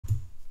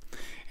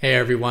Hey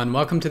everyone,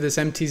 welcome to this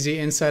MTZ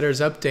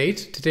Insiders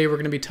update. Today we're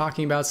going to be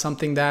talking about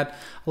something that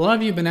a lot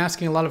of you have been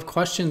asking a lot of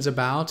questions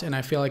about, and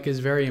I feel like is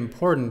very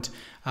important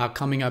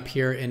coming up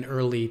here in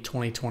early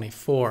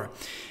 2024.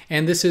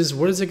 And this is,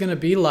 what is it going to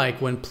be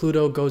like when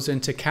Pluto goes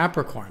into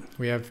Capricorn?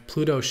 We have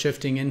Pluto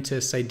shifting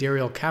into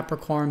Sidereal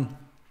Capricorn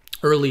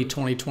early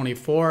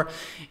 2024,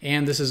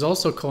 and this is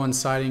also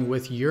coinciding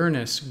with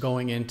Uranus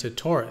going into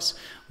Taurus.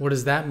 What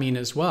does that mean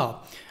as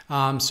well?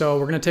 So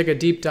we're going to take a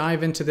deep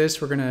dive into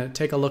this. We're going to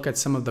take a look at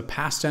some of the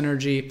past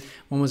energy.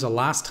 When was the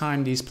last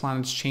time these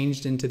planets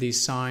changed into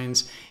these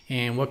signs,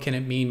 and what can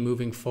it mean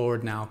moving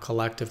forward now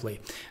collectively?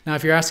 Now,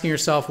 if you're asking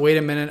yourself, wait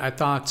a minute, I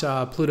thought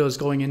Pluto's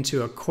going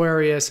into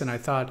Aquarius, and I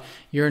thought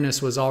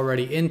Uranus was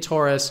already in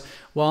Taurus.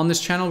 Well, on this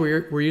channel,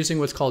 we're using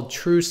what's called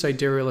true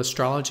Sidereal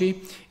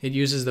Astrology. It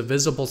uses the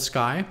visible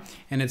sky,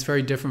 and it's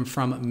very different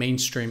from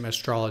mainstream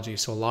astrology.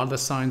 So a lot of the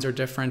signs are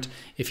different.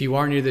 If you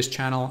are new to this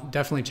channel,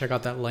 definitely check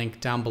out that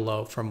link down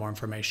below for more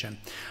information.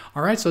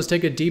 All right, so let's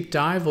take a deep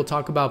dive. We'll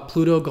talk about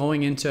Pluto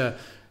going into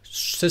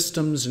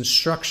systems and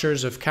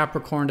structures of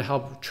Capricorn to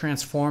help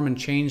transform and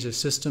change the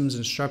systems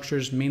and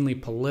structures, mainly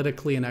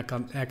politically and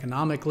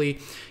economically.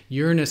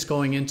 Uranus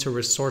going into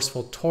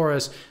resourceful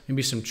Taurus,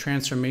 maybe some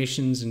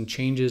transformations and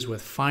changes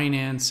with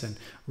finance and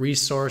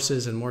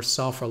resources and more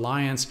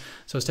self-reliance.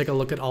 So let's take a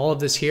look at all of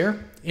this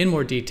here in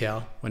more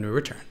detail when we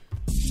return.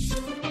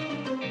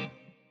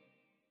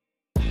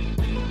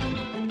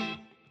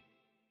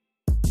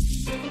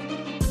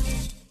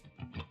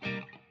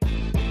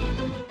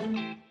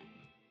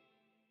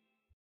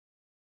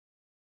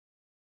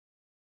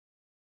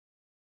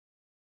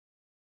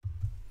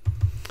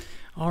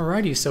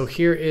 Alrighty, so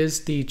here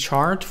is the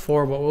chart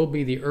for what will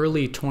be the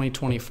early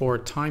 2024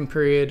 time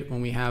period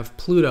when we have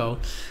Pluto,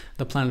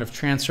 the planet of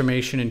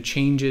transformation and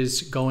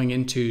changes, going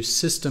into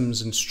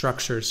systems and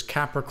structures,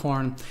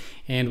 Capricorn,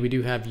 and we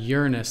do have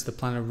Uranus, the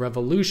planet of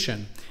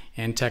revolution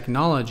and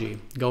technology,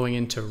 going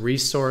into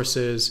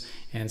resources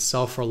and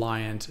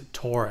self-reliant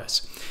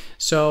Taurus.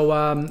 So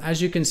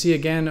as you can see,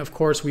 again, of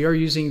course, we are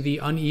using the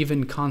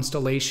uneven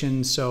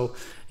constellation. So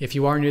if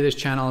you are new to this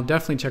channel,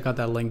 definitely check out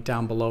that link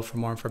down below for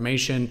more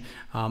information.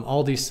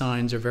 All these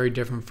signs are very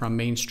different from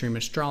mainstream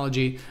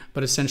astrology,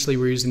 but essentially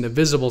we're using the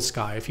visible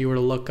sky. If you were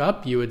to look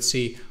up, you would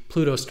see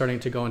Pluto starting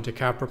to go into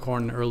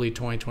Capricorn in early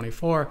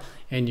 2024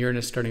 and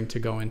Uranus starting to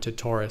go into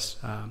Taurus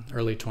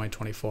early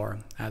 2024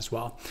 as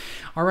well.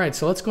 All right,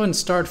 so let's go ahead and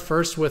start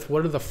first with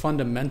what are the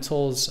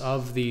fundamentals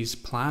of these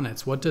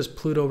planets? What does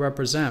Pluto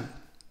represent?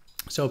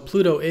 So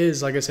Pluto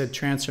is, like I said,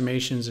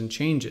 transformations and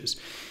changes.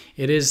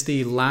 It is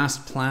the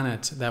last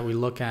planet that we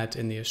look at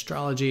in the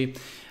astrology.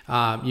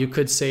 You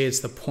could say it's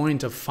the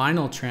point of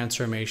final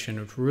transformation,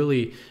 which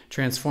really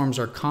transforms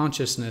our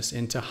consciousness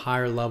into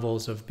higher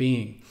levels of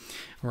being,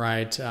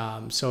 right?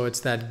 So it's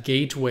that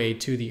gateway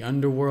to the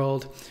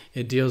underworld.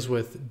 It deals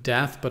with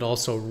death, but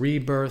also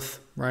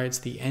rebirth, right? It's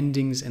the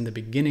endings and the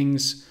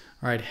beginnings,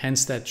 right?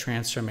 Hence that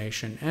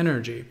transformation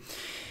energy.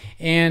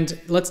 And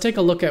let's take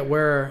a look at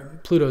where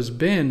Pluto's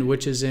been,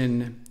 which is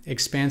in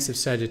expansive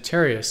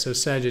Sagittarius. So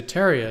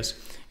Sagittarius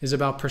is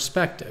about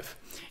perspective.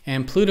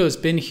 And Pluto's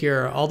been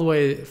here all the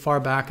way far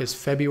back as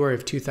February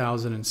of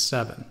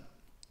 2007.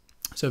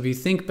 So if you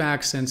think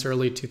back since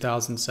early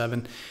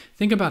 2007,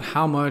 think about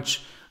how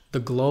much the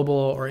global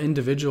or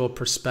individual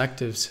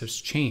perspectives has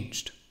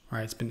changed,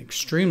 right? It's been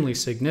extremely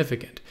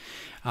significant.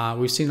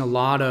 We've seen a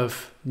lot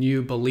of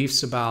new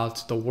beliefs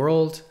about the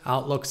world,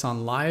 outlooks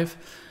on life.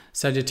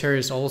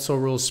 Sagittarius also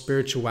rules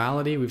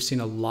spirituality. We've seen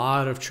a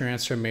lot of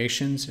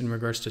transformations in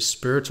regards to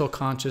spiritual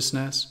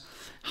consciousness,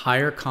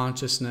 higher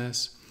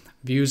consciousness,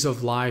 views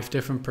of life,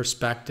 different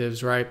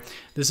perspectives, right?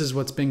 This is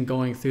what's been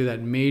going through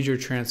that major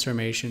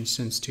transformation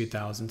since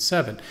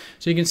 2007.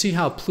 So you can see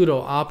how Pluto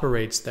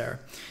operates there.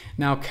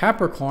 Now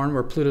Capricorn,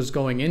 where Pluto's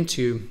going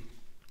into,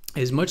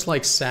 is much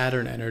like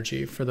Saturn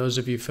energy. For those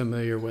of you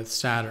familiar with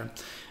Saturn,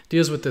 it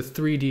deals with the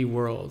 3D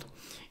world.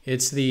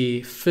 It's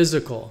the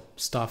physical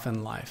stuff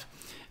in life.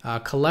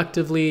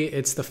 Collectively,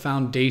 it's the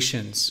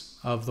foundations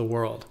of the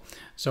world.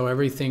 So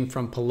everything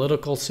from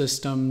political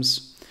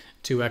systems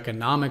to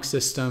economic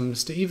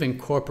systems to even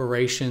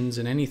corporations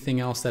and anything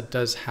else that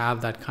does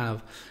have that kind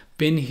of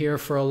been here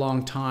for a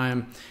long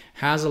time,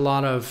 has a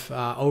lot of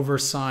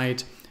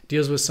oversight,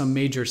 deals with some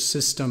major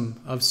system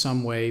of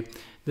some way.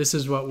 This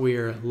is what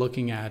we're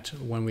looking at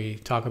when we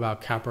talk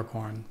about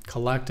Capricorn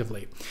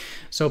collectively.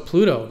 So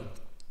Pluto,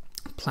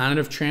 planet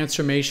of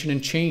transformation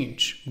and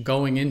change,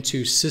 going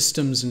into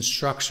systems and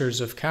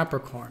structures of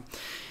Capricorn.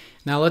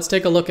 Now let's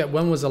take a look at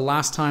when was the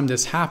last time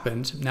this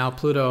happened. Now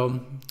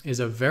Pluto is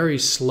a very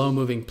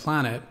slow-moving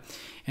planet,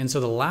 and so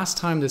the last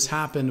time this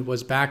happened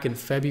was back in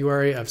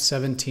February of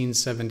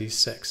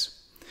 1776.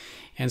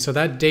 And so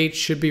that date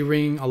should be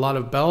ringing a lot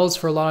of bells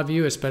for a lot of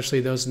you, especially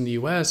those in the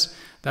US.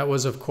 That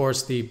was, of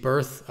course, the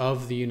birth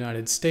of the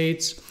United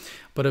States,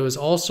 but it was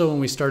also when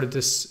we started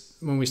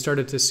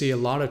to see a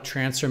lot of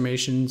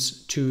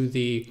transformations to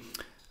the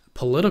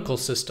political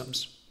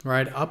systems,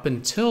 right? Up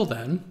until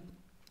then,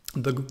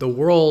 the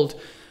world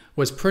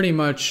was pretty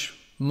much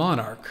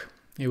monarch.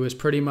 It was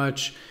pretty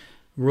much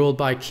ruled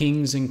by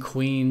kings and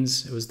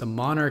queens. It was the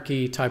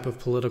monarchy type of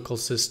political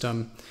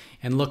system.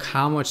 And look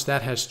how much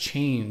that has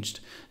changed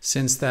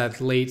since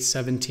that late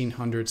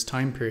 1700s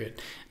time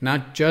period.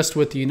 Not just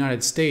with the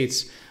United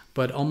States,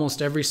 but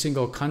almost every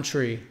single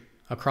country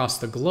across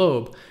the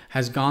globe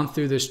has gone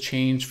through this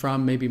change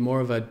from maybe more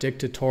of a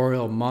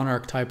dictatorial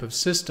monarch type of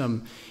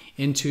system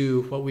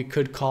into what we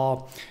could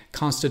call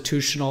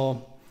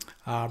constitutional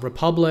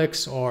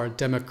republics or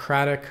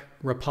democratic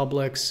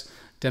republics,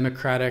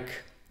 democratic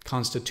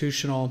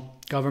constitutional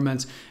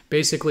governments,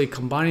 basically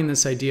combining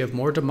this idea of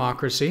more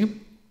democracy,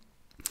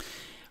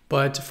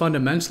 but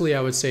fundamentally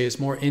I would say is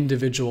more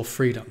individual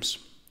freedoms,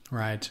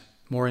 right?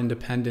 More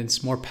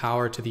independence, more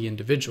power to the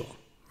individual,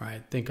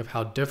 right? Think of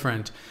how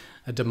different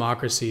a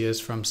democracy is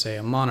from, say,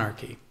 a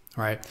monarchy,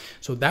 right?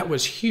 So that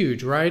was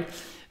huge, right?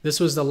 This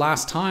was the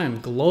last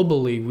time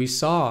globally we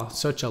saw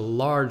such a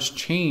large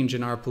change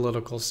in our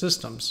political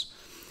systems,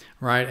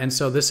 right? And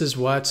so this is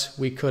what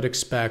we could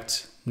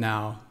expect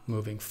now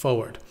moving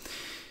forward.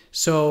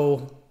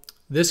 So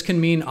this can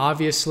mean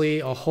obviously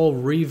a whole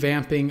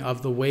revamping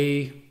of the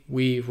way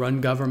we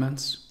run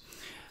governments.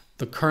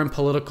 The current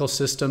political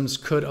systems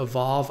could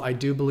evolve. I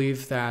do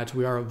believe that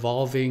we are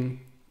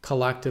evolving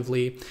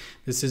collectively.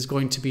 This is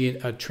going to be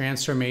a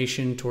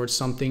transformation towards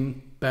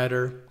something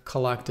better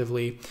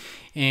collectively.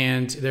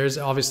 And there's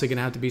obviously going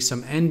to have to be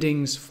some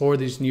endings for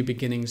these new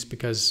beginnings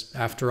because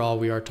after all,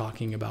 we are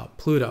talking about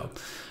Pluto.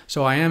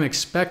 So I am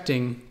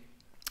expecting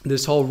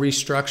this whole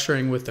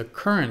restructuring with the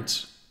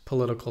current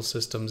political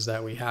systems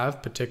that we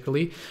have,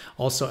 particularly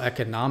also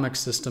economic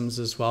systems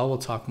as well. We'll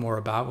talk more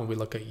about when we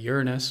look at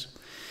Uranus.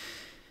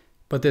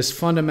 But this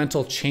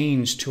fundamental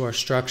change to our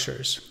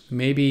structures,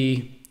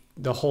 maybe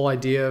the whole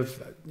idea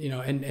of,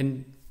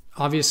 and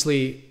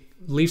obviously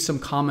leave some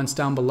comments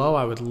down below.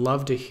 I would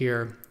love to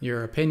hear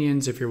your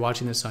opinions. If you're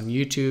watching this on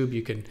YouTube,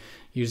 you can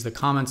use the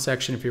comment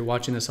section. If you're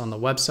watching this on the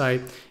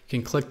website, you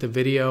can click the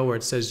video where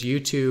it says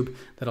YouTube.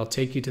 That'll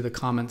take you to the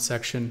comment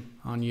section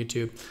on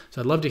YouTube.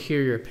 So I'd love to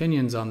hear your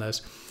opinions on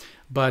this.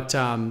 But,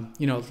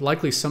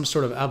 likely some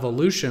sort of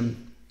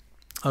evolution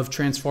of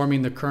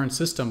transforming the current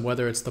system,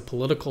 whether it's the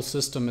political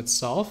system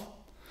itself,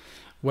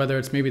 whether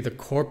it's maybe the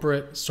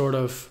corporate sort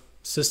of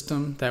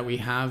system that we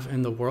have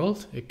in the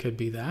world. It could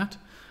be that,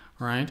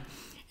 right?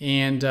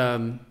 And,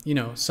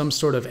 some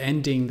sort of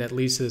ending that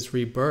leads to this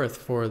rebirth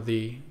for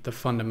the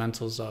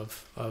fundamentals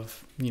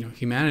of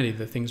humanity,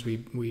 the things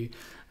we're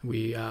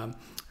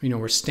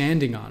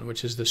standing on,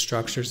 which is the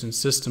structures and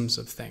systems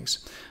of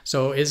things.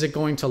 So is it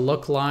going to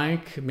look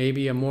like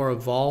maybe a more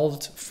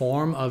evolved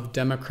form of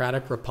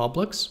democratic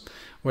republics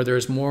where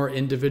there's more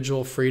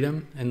individual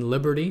freedom and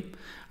liberty?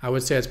 I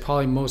would say it's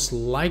probably most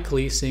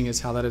likely, seeing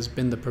as how that has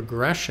been the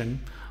progression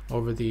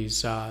over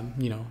these,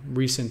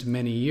 recent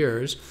many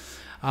years.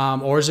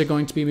 Or is it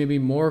going to be maybe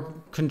more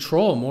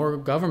control, more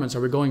governments?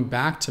 Are we going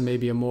back to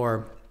maybe a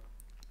more,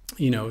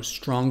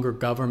 stronger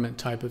government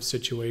type of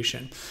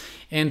situation?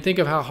 And think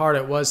of how hard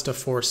it was to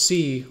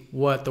foresee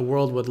what the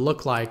world would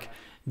look like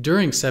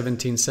during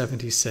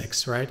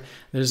 1776, right?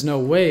 There's no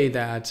way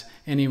that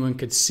anyone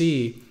could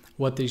see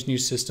what these new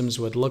systems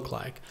would look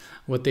like.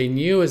 What they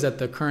knew is that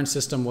the current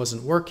system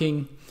wasn't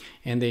working,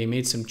 and they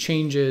made some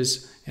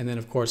changes, and then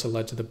of course it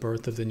led to the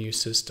birth of the new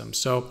system.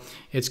 So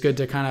it's good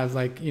to kind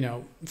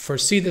of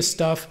foresee this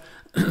stuff,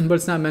 but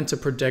it's not meant to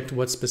predict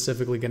what's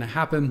specifically going to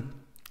happen.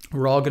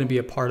 We're all going to be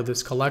a part of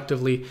this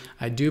collectively.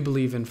 I do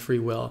believe in free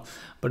will,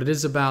 but it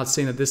is about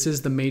saying that this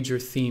is the major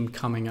theme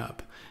coming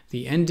up.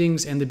 The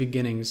endings and the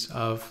beginnings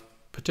of,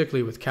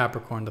 particularly with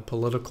Capricorn, the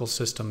political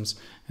systems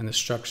and the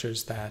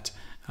structures that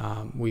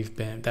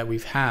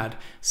we've had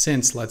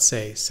since, let's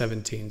say,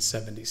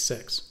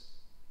 1776.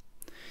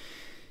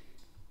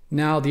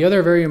 Now, the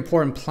other very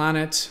important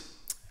planet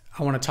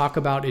I want to talk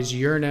about is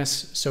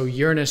Uranus. So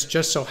Uranus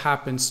just so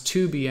happens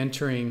to be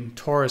entering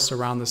Taurus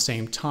around the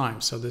same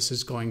time. So this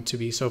is going to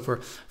be, so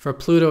for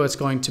Pluto, it's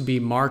going to be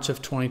March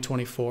of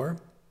 2024.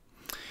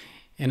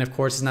 And of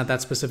course, it's not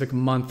that specific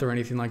month or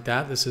anything like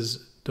that. This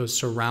is those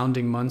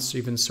surrounding months,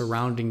 even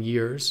surrounding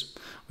years.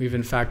 We've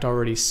in fact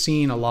already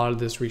seen a lot of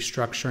this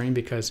restructuring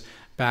because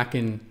back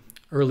in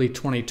early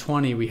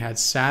 2020, we had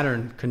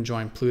Saturn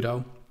conjoin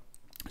Pluto.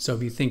 So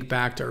if you think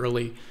back to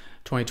early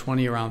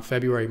 2020, around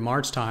February,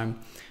 March time,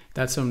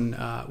 that's when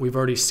we've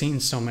already seen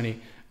so many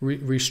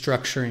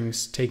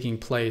restructurings taking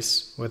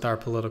place with our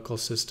political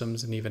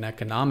systems and even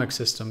economic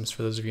systems.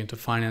 For those of you into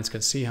finance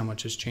can see how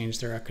much has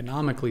changed there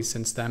economically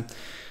since then.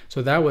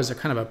 So that was a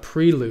kind of a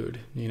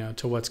prelude,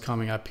 to what's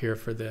coming up here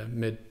for the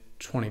mid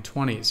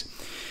 2020s.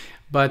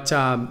 But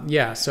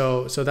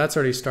so that's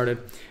already started.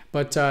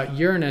 But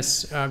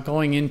Uranus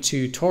going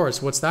into Taurus,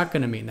 what's that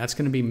going to mean? That's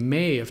going to be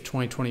May of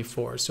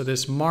 2024. So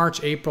this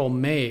March, April,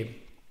 May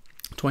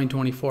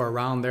 2024,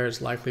 around there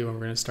is likely when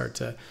we're going to start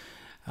to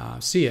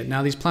see it.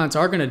 Now, these planets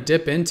are going to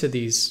dip into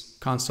these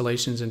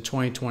constellations in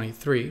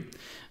 2023.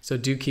 So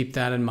do keep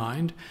that in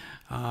mind.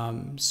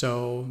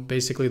 So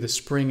basically the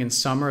spring and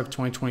summer of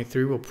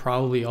 2023 will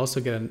probably also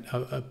get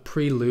a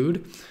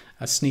prelude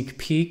a sneak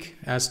peek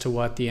as to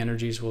what the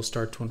energies will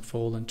start to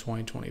unfold in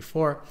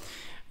 2024.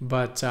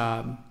 But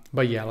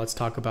yeah, let's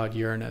talk about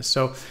Uranus.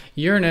 So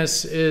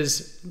Uranus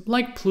is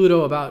like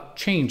Pluto about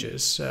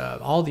changes.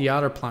 All the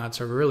outer planets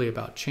are really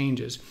about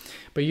changes.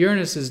 But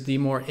Uranus is the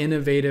more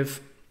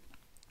innovative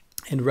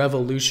and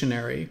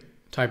revolutionary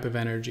type of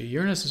energy.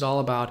 Uranus is all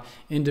about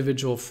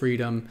individual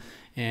freedom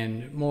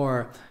and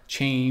more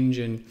change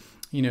and,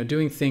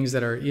 doing things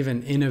that are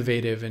even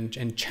innovative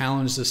and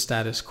challenge the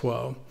status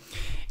quo.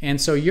 And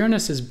so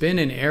Uranus has been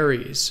in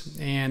Aries,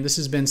 and this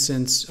has been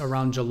since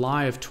around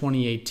July of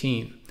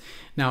 2018.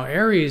 Now,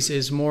 Aries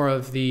is more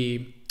of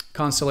the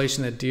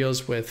constellation that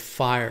deals with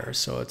fire.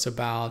 So it's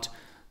about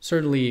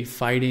certainly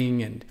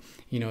fighting and,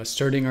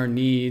 asserting our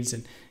needs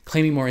and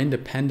claiming more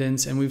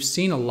independence. And we've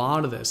seen a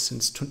lot of this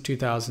since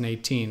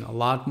 2018. A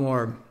lot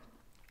more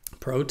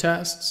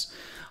protests,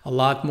 a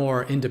lot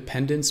more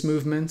independence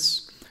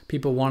movements,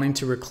 people wanting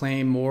to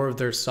reclaim more of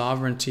their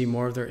sovereignty,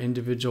 more of their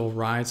individual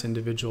rights,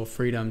 individual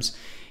freedoms.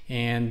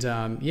 And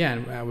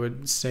I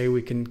would say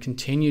we can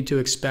continue to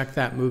expect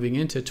that moving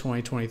into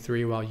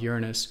 2023 while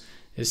Uranus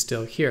is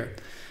still here.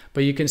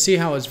 But you can see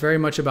how it's very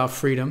much about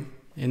freedom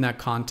in that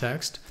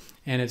context,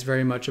 and it's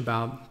very much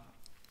about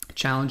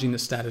challenging the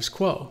status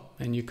quo,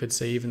 and you could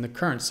say even the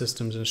current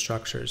systems and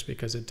structures,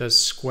 because it does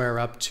square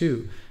up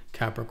to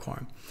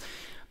Capricorn.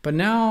 But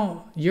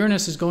now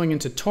Uranus is going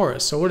into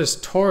Taurus. So what does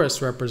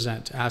Taurus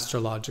represent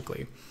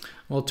astrologically?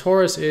 Well,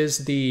 Taurus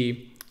is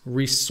the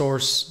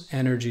resource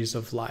energies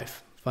of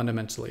life.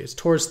 Fundamentally, it's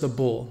Taurus the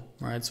bull,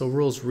 right? So it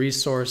rules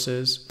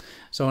resources.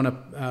 So in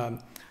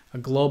a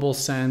global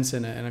sense,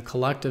 in a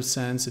collective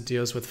sense, it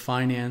deals with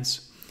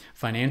finance,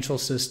 financial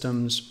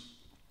systems,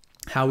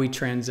 how we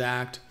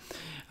transact,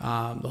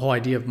 the whole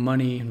idea of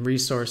money and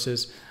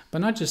resources.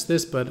 But not just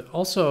this, but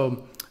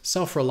also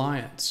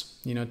self-reliance.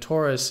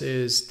 Taurus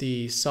is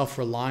the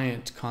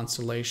self-reliant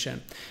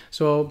constellation.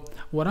 So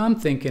what I'm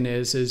thinking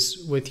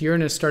is with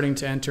Uranus starting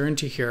to enter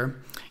into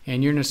here,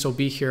 and Uranus will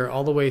be here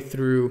all the way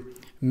through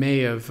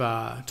May of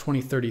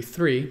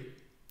 2033.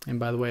 And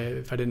by the way,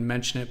 if I didn't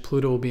mention it,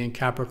 Pluto will be in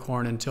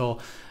Capricorn until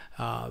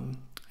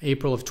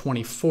April of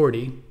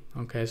 2040.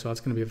 Okay, so that's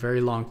going to be a very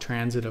long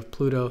transit of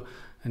Pluto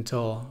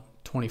until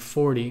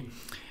 2040.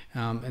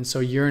 And so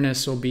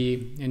Uranus will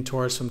be in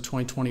Taurus from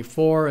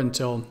 2024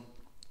 until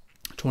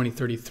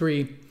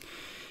 2033.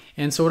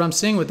 And so what I'm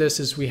seeing with this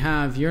is we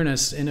have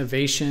Uranus,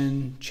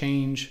 innovation,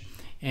 change,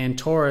 and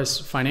Taurus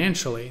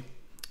financially,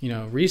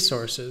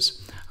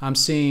 resources. I'm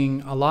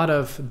seeing a lot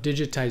of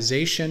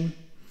digitization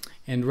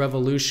and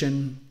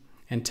revolution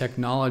and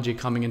technology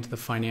coming into the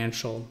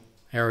financial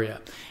area.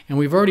 And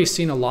we've already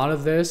seen a lot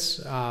of this.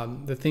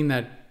 The thing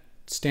that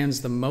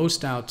stands the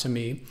most out to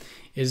me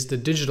is the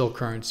digital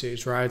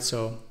currencies, right?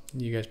 So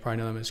you guys probably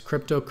know them as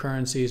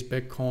cryptocurrencies,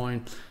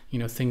 Bitcoin,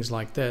 things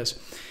like this.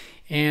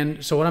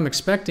 And so what I'm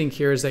expecting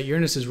here is that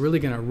Uranus is really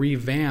going to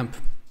revamp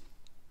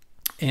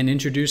and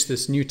introduce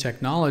this new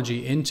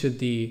technology into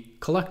the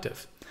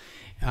collective.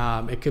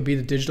 It could be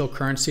the digital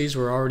currencies.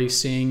 We're already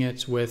seeing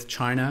it with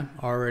China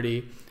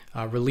already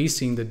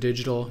releasing the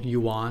digital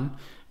yuan.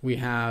 We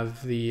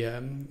have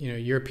the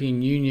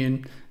European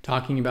Union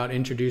talking about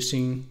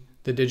introducing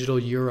the digital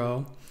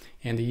euro,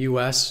 and the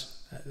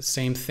US,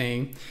 same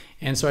thing.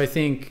 And so I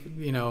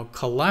think,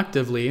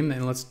 collectively,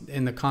 and let's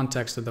in the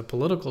context of the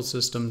political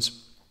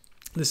systems,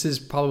 this is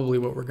probably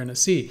what we're going to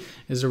see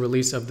is a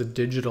release of the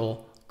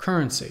digital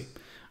currency,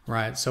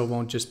 right? So it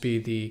won't just be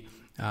the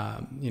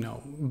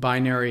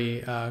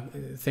binary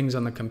things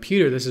on the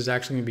computer. This is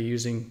actually going to be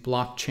using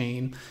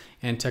blockchain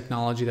and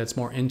technology that's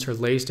more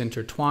interlaced,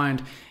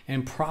 intertwined,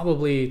 and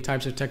probably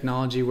types of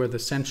technology where the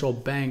central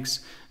banks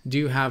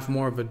do have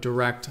more of a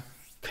direct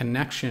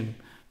connection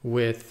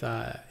with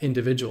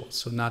individuals.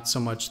 So not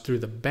so much through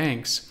the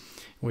banks,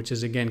 which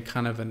is again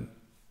kind of an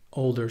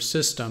older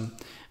system,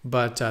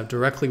 but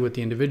directly with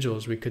the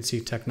individuals. We could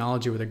see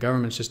technology where the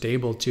government's just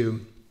able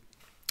to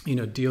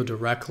deal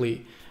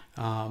directly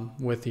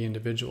with the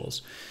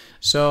individuals.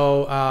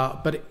 So,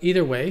 but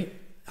either way,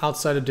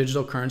 outside of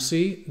digital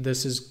currency,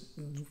 this is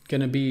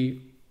going to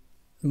be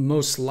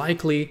most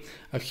likely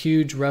a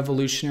huge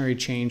revolutionary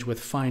change with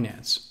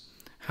finance.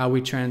 How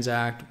we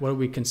transact, what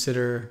we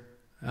consider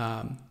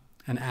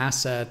an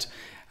asset,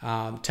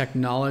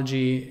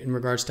 technology in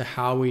regards to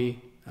how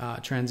we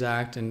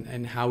transact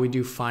and how we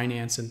do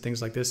finance and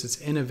things like this.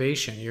 It's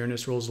innovation.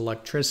 Uranus rules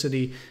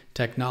electricity,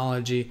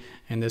 technology,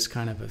 and this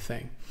kind of a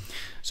thing.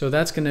 So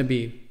that's going to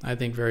be, I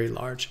think, very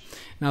large.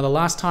 Now, the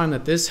last time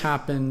that this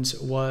happened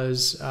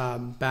was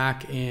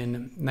back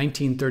in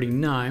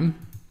 1939.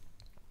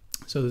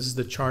 So this is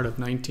the chart of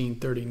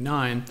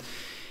 1939.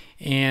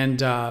 And,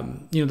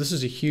 this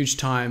is a huge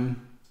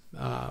time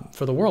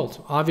for the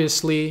world.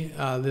 Obviously,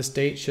 this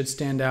date should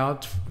stand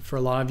out for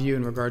a lot of you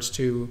in regards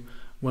to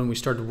when we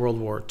started World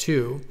War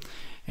II.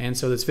 And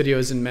so this video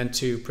isn't meant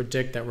to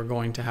predict that we're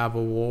going to have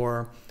a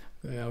war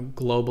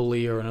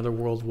globally or another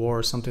world war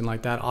or something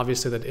like that.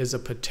 Obviously, that is a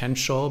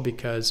potential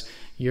because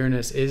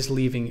Uranus is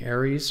leaving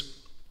Aries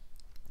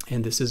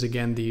And this is,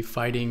 again, the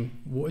fighting,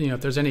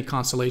 if there's any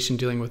constellation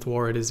dealing with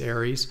war, it is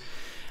Aries.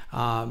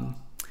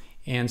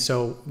 And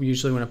so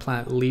usually when a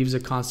planet leaves a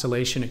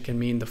constellation, it can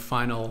mean the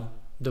final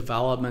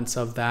developments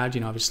of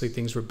that. Obviously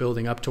things were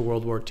building up to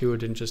World War II. It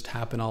didn't just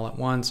happen all at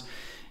once.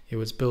 It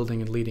was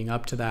building and leading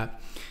up to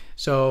that.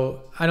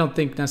 So I don't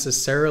think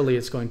necessarily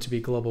it's going to be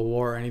global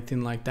war or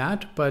anything like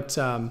that, but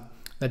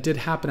that did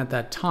happen at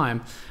that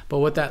time. But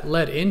what that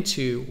led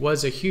into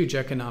was a huge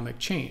economic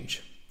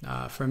change.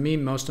 For me,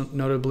 most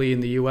notably in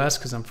the US,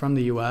 because I'm from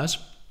the US,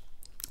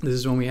 this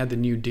is when we had the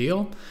New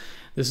Deal.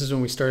 This is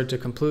when we started to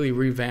completely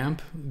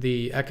revamp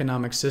the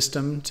economic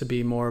system to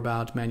be more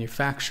about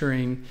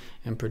manufacturing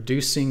and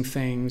producing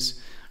things,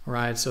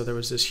 right? So there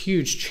was this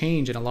huge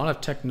change, and a lot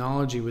of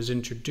technology was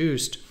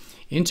introduced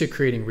into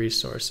creating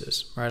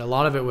resources, right? A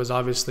lot of it was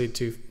obviously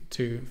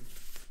to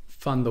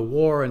fund the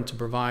war and to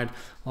provide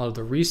a lot of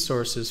the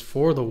resources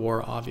for the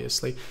war,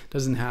 obviously. It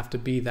doesn't have to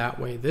be that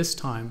way this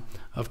time,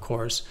 of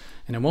course,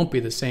 and it won't be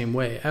the same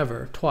way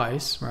ever,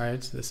 twice,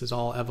 right? This is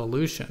all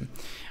evolution.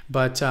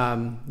 But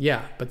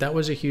but that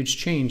was a huge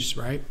change,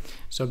 right?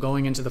 So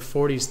going into the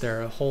 40s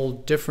there, a whole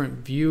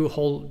different view,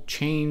 whole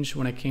change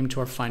when it came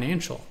to our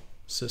financial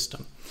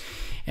system.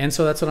 And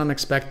so that's what I'm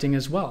expecting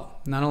as well.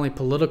 Not only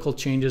political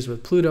changes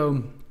with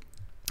Pluto,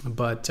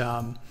 but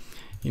a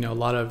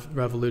lot of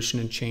revolution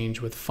and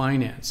change with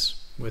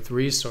finance, with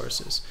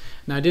resources.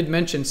 Now, I did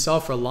mention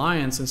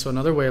self-reliance, and so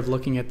another way of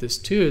looking at this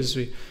too is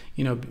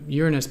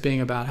Uranus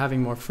being about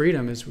having more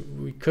freedom, is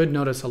we could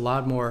notice a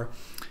lot more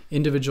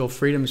individual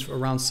freedoms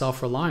around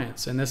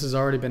self-reliance, and this has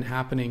already been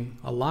happening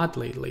a lot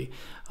lately.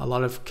 A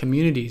lot of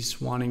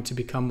communities wanting to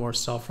become more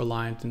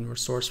self-reliant and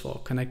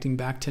resourceful, connecting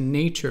back to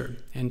nature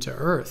and to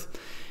earth.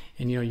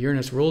 And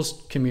Uranus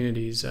rules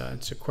communities.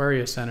 It's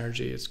Aquarius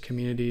energy. It's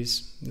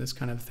communities, this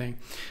kind of thing.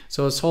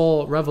 So this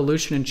whole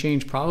revolution and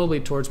change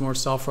probably towards more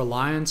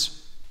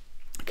self-reliance,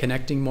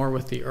 connecting more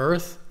with the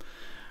earth,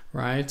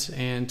 right?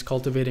 And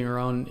cultivating our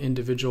own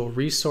individual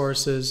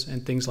resources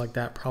and things like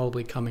that,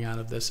 probably coming out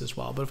of this as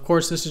well. But of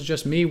course, this is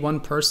just me,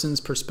 one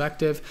person's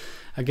perspective.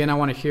 Again, I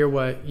want to hear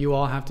what you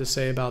all have to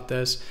say about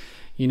this.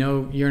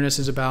 Uranus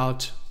is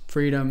about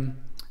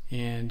freedom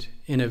and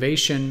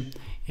innovation,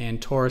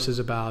 and Taurus is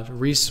about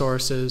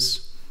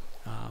resources,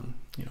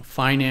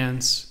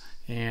 finance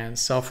and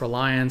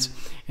self-reliance.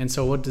 And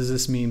so what does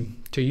this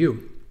mean to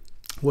you?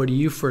 What do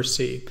you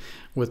foresee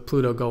with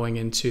Pluto going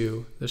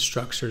into the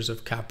structures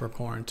of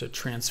Capricorn to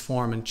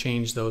transform and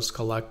change those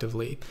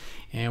collectively?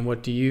 And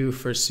what do you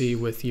foresee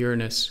with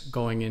Uranus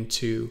going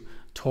into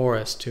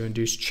Taurus to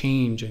induce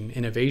change and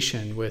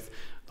innovation with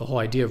the whole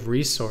idea of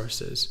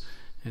resources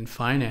and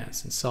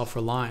finance and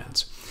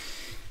self-reliance?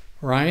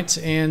 Right?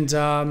 And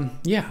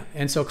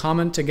and so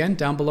comment again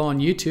down below on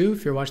YouTube.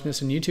 If you're watching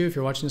this on YouTube, if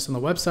you're watching this on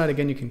the website,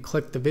 again, you can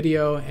click the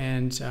video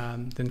and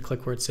then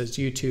click where it says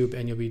YouTube,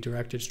 and you'll be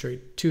directed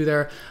straight to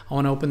there. I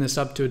want to open this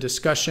up to a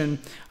discussion.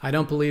 I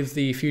don't believe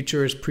the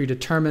future is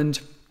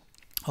predetermined.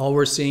 All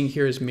we're seeing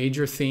here is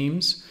major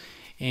themes,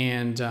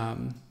 and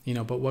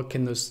but what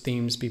can those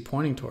themes be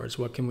pointing towards?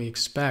 What can we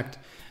expect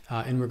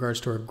in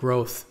regards to our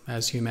growth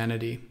as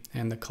humanity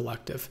and the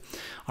collective?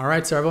 All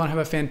right, so everyone have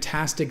a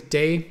fantastic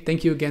day.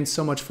 Thank you again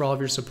so much for all of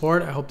your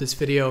support. I hope this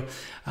video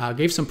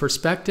gave some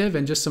perspective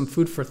and just some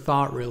food for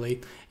thought,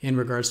 really, in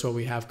regards to what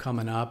we have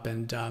coming up.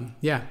 And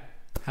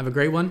have a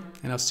great one,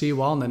 and I'll see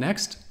you all in the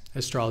next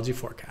astrology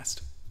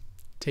forecast.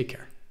 Take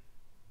care.